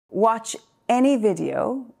Watch any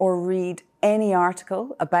video or read any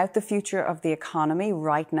article about the future of the economy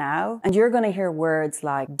right now, and you're going to hear words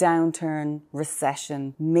like downturn,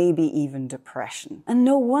 recession, maybe even depression. And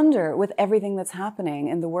no wonder with everything that's happening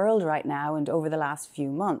in the world right now and over the last few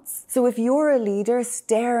months. So if you're a leader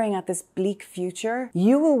staring at this bleak future,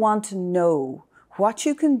 you will want to know what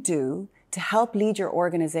you can do to help lead your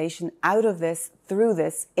organization out of this, through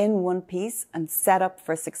this, in one piece, and set up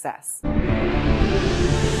for success.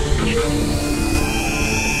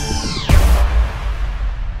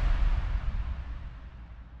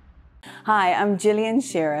 Hi, I'm Gillian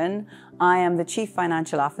Sheeran. I am the Chief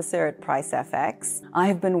Financial Officer at Pricefx. I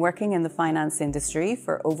have been working in the finance industry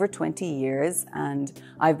for over 20 years, and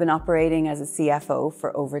I've been operating as a CFO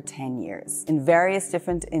for over 10 years. In various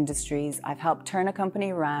different industries, I've helped turn a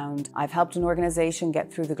company around. I've helped an organization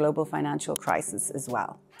get through the global financial crisis as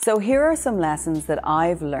well. So here are some lessons that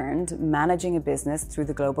I've learned managing a business through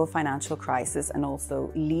the global financial crisis and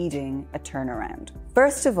also leading a turnaround.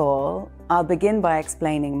 First of all, I'll begin by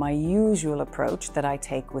explaining my usual approach that I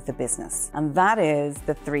take with a business, and that is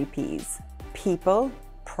the 3 Ps: people,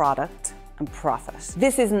 product, and profit.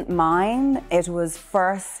 This isn't mine. It was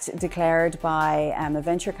first declared by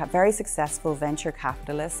a very successful venture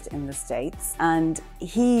capitalist in the States, and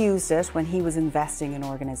he used it when he was investing in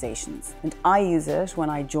organizations, and I use it when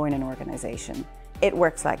I join an organization. It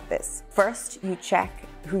works like this. First, you check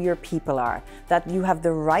who your people are, that you have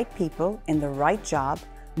the right people in the right job,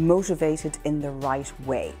 motivated in the right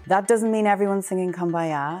way. That doesn't mean everyone's singing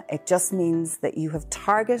Kumbaya. It just means that you have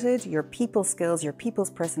targeted your people skills, your people's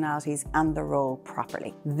personalities, and the role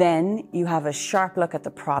properly. Then you have a sharp look at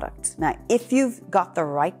the product. Now, if you've got the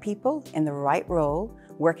right people in the right role,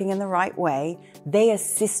 working in the right way, they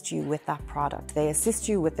assist you with that product. They assist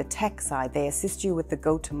you with the tech side. They assist you with the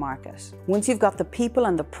go-to-market. Once you've got the people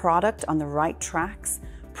and the product on the right tracks,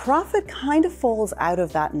 profit kind of falls out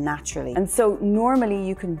of that naturally. And so normally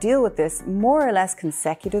you can deal with this more or less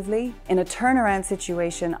consecutively. In a turnaround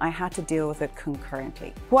situation, I had to deal with it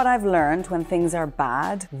concurrently. What I've learned when things are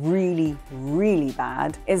bad, really, really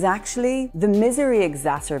bad, is actually the misery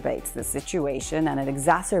exacerbates the situation, and it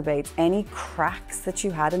exacerbates any cracks that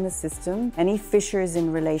you had in the system, any fissures in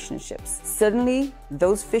relationships. Suddenly,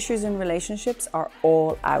 those fissures in relationships are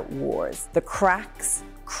all out wars. The cracks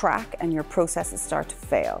crack and your processes start to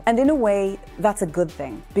fail. And in a way, that's a good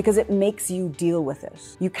thing because it makes you deal with it.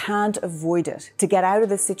 You can't avoid it. To get out of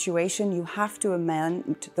this situation, you have to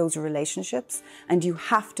amend those relationships and you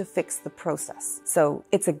have to fix the process. So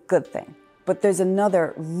it's a good thing. But there's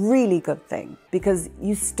another really good thing, because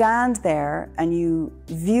you stand there and you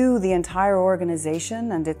view the entire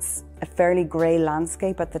organization, and it's a fairly grey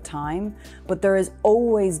landscape at the time, but there is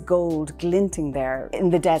always gold glinting there in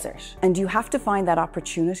the desert. And you have to find that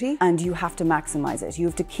opportunity and you have to maximize it. You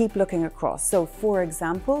have to keep looking across. So for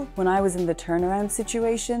example, when I was in the turnaround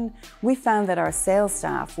situation, we found that our sales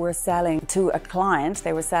staff were selling to a client.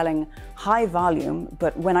 They were selling high volume,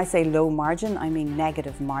 but when I say low margin, I mean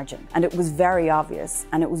negative margin. And it was very obvious.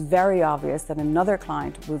 And it was very obvious that another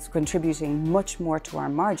client was contributing much more to our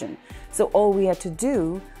margin. So all we had to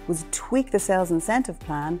do was tweak the sales incentive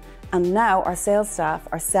plan, and now our sales staff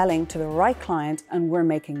are selling to the right client and we're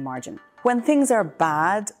making margin. When things are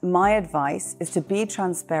bad, my advice is to be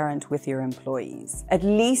transparent with your employees. At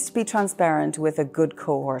least be transparent with a good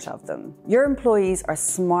cohort of them. Your employees are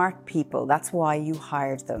smart people. That's why you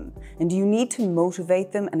hired them. And you need to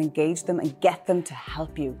motivate them and engage them and get them to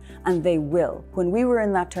help you. And they will. When we were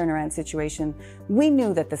in that turnaround situation, we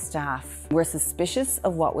knew that the staff were suspicious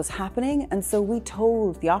of what was happening. And so we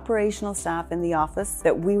told the operational staff in the office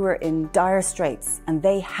that we were in dire straits, and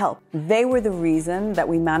they helped. They were the reason that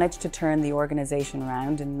we managed to turn the organization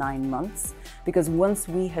around in 9 months, because once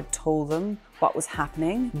we had told them what was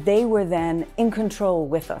happening, they were then in control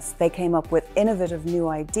with us. They came up with innovative new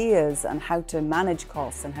ideas on how to manage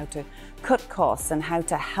costs and how to cut costs and how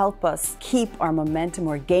to help us keep our momentum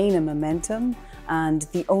or gain a momentum. And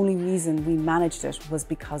the only reason we managed it was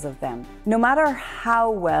because of them. No matter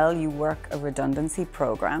how well you work a redundancy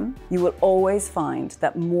program, you will always find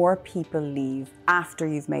that more people leave after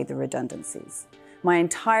you've made the redundancies. My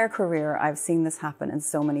entire career, I've seen this happen in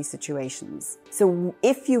so many situations. So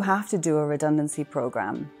if you have to do a redundancy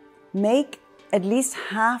program, make at least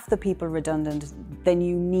half the people redundant than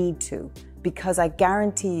you need to, because I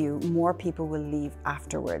guarantee you more people will leave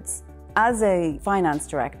afterwards As a finance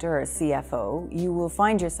director or CFO, you will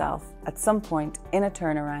find yourself at some point in a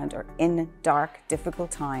turnaround or in dark,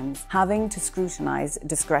 difficult times having to scrutinize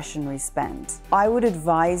discretionary spend. I would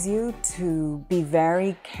advise you to be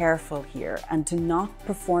very careful here and to not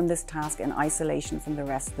perform this task in isolation from the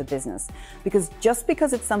rest of the business. Because just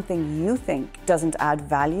because it's something you think doesn't add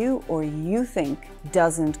value or you think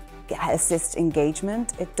doesn't assist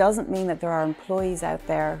engagement, it doesn't mean that there are employees out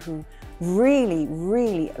there who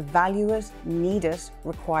really value it, need it,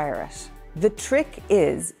 require it. The trick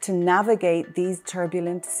is to navigate these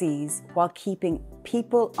turbulent seas while keeping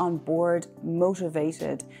people on board,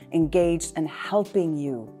 motivated, engaged, and helping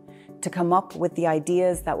you to come up with the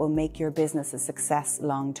ideas that will make your business a success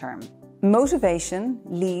long term. Motivation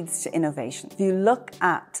leads to innovation. If you look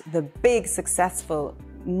at the big successful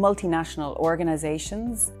multinational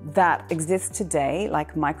organizations that exist today,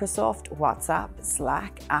 like Microsoft, WhatsApp,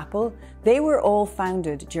 Slack, Apple, they were all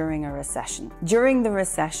founded during a recession. During the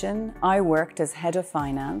recession, I worked as head of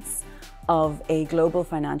finance of a global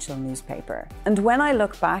financial newspaper. And when I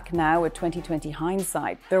look back now with 2020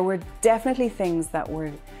 hindsight, there were definitely things that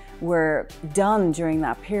were done during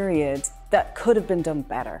that period that could have been done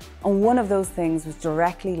better. And one of those things was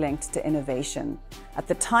directly linked to innovation. At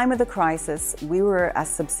the time of the crisis, we were a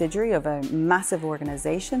subsidiary of a massive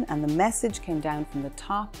organization, and the message came down from the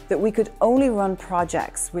top that we could only run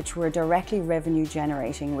projects which were directly revenue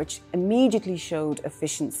generating, which immediately showed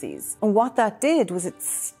efficiencies. And what that did was it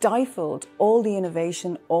stifled all the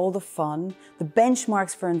innovation, all the fun, the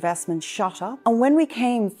benchmarks for investment shot up. And when we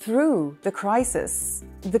came through the crisis,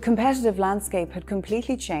 the competitive landscape had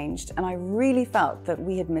completely changed, and I really felt that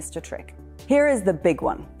we had missed a trick. Here is the big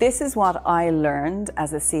one. This is what I learned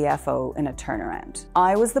as a CFO in a turnaround.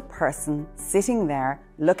 I was the person sitting there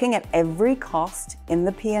looking at every cost in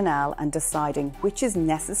the P&L and deciding which is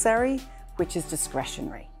necessary, which is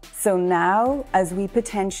discretionary. So now, as we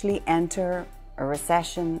potentially enter a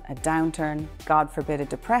recession, a downturn, God forbid a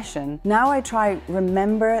depression, now I try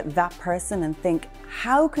remember that person and think,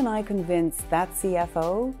 how can I convince that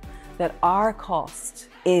CFO that our cost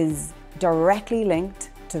is directly linked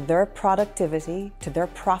to their productivity, to their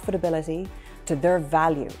profitability, to their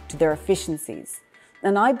value, to their efficiencies.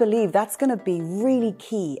 And I believe that's going to be really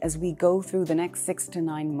key as we go through the next 6 to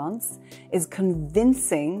 9 months, is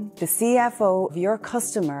convincing the CFO of your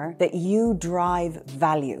customer that you drive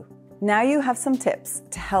value. Now you have some tips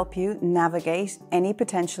to help you navigate any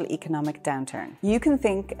potential economic downturn. You can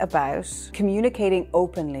think about communicating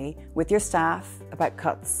openly with your staff about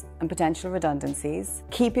cuts and potential redundancies,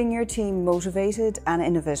 keeping your team motivated and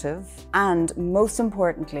innovative, and most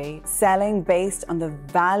importantly, selling based on the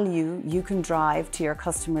value you can drive to your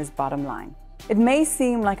customer's bottom line. It may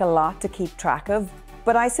seem like a lot to keep track of,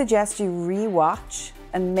 but I suggest you re-watch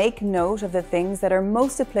and make note of the things that are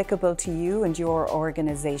most applicable to you and your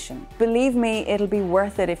organization. Believe me, it'll be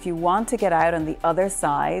worth it if you want to get out on the other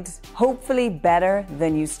side, hopefully better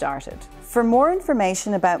than you started. For more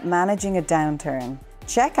information about managing a downturn,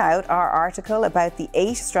 check out our article about the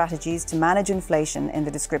 8 strategies to manage inflation in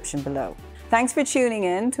the description below. Thanks for tuning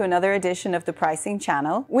in to another edition of the Pricing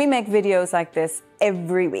Channel. We make videos like this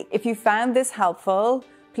every week. If you found this helpful,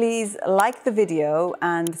 please like the video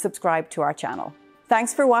and subscribe to our channel.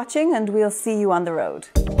 Thanks for watching, and we'll see you on the road.